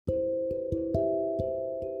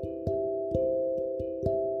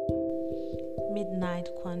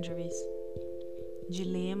Midnight Quandaries,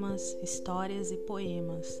 dilemas, histórias e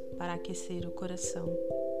poemas para aquecer o coração.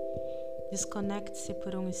 Desconecte-se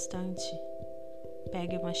por um instante,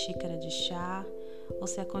 pegue uma xícara de chá ou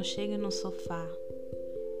se aconchegue no sofá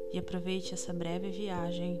e aproveite essa breve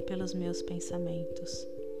viagem pelos meus pensamentos.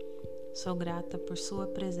 Sou grata por sua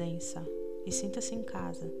presença e sinta-se em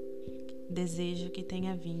casa. Desejo que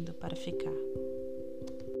tenha vindo para ficar.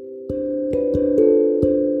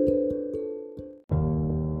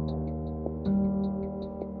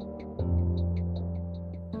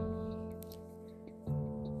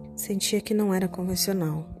 Sentia que não era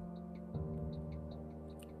convencional,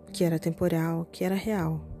 que era temporal, que era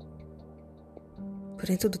real,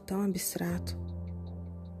 porém tudo tão abstrato.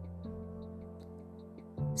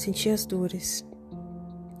 Sentia as dores,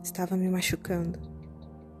 estava me machucando,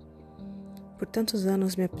 por tantos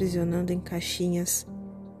anos me aprisionando em caixinhas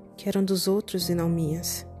que eram dos outros e não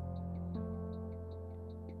minhas.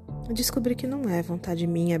 Eu descobri que não é vontade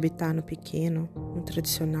minha habitar no pequeno, no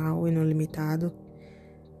tradicional e no limitado.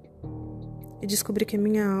 Eu descobri que a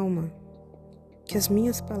minha alma, que as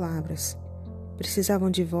minhas palavras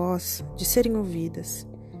precisavam de voz, de serem ouvidas,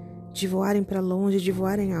 de voarem para longe, de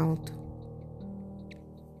voarem alto.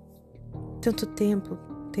 Tanto tempo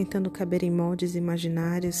tentando caber em moldes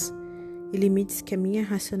imaginários e limites que a minha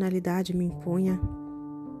racionalidade me impunha.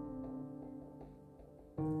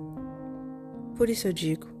 Por isso eu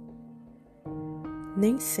digo,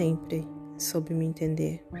 nem sempre soube me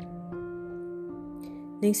entender.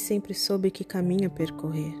 Nem sempre soube que caminho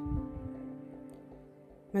percorrer,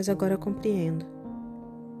 mas agora compreendo.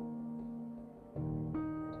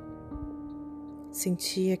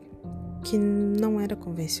 Sentia que não era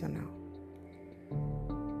convencional.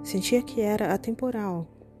 Sentia que era atemporal,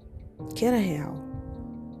 que era real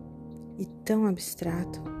e tão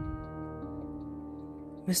abstrato,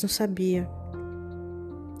 mas não sabia.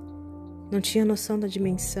 Não tinha noção da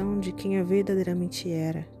dimensão de quem eu verdadeiramente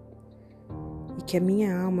era. E que a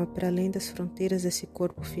minha alma, para além das fronteiras desse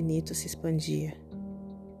corpo finito, se expandia.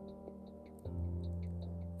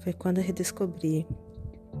 Foi quando eu redescobri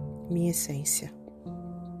minha essência.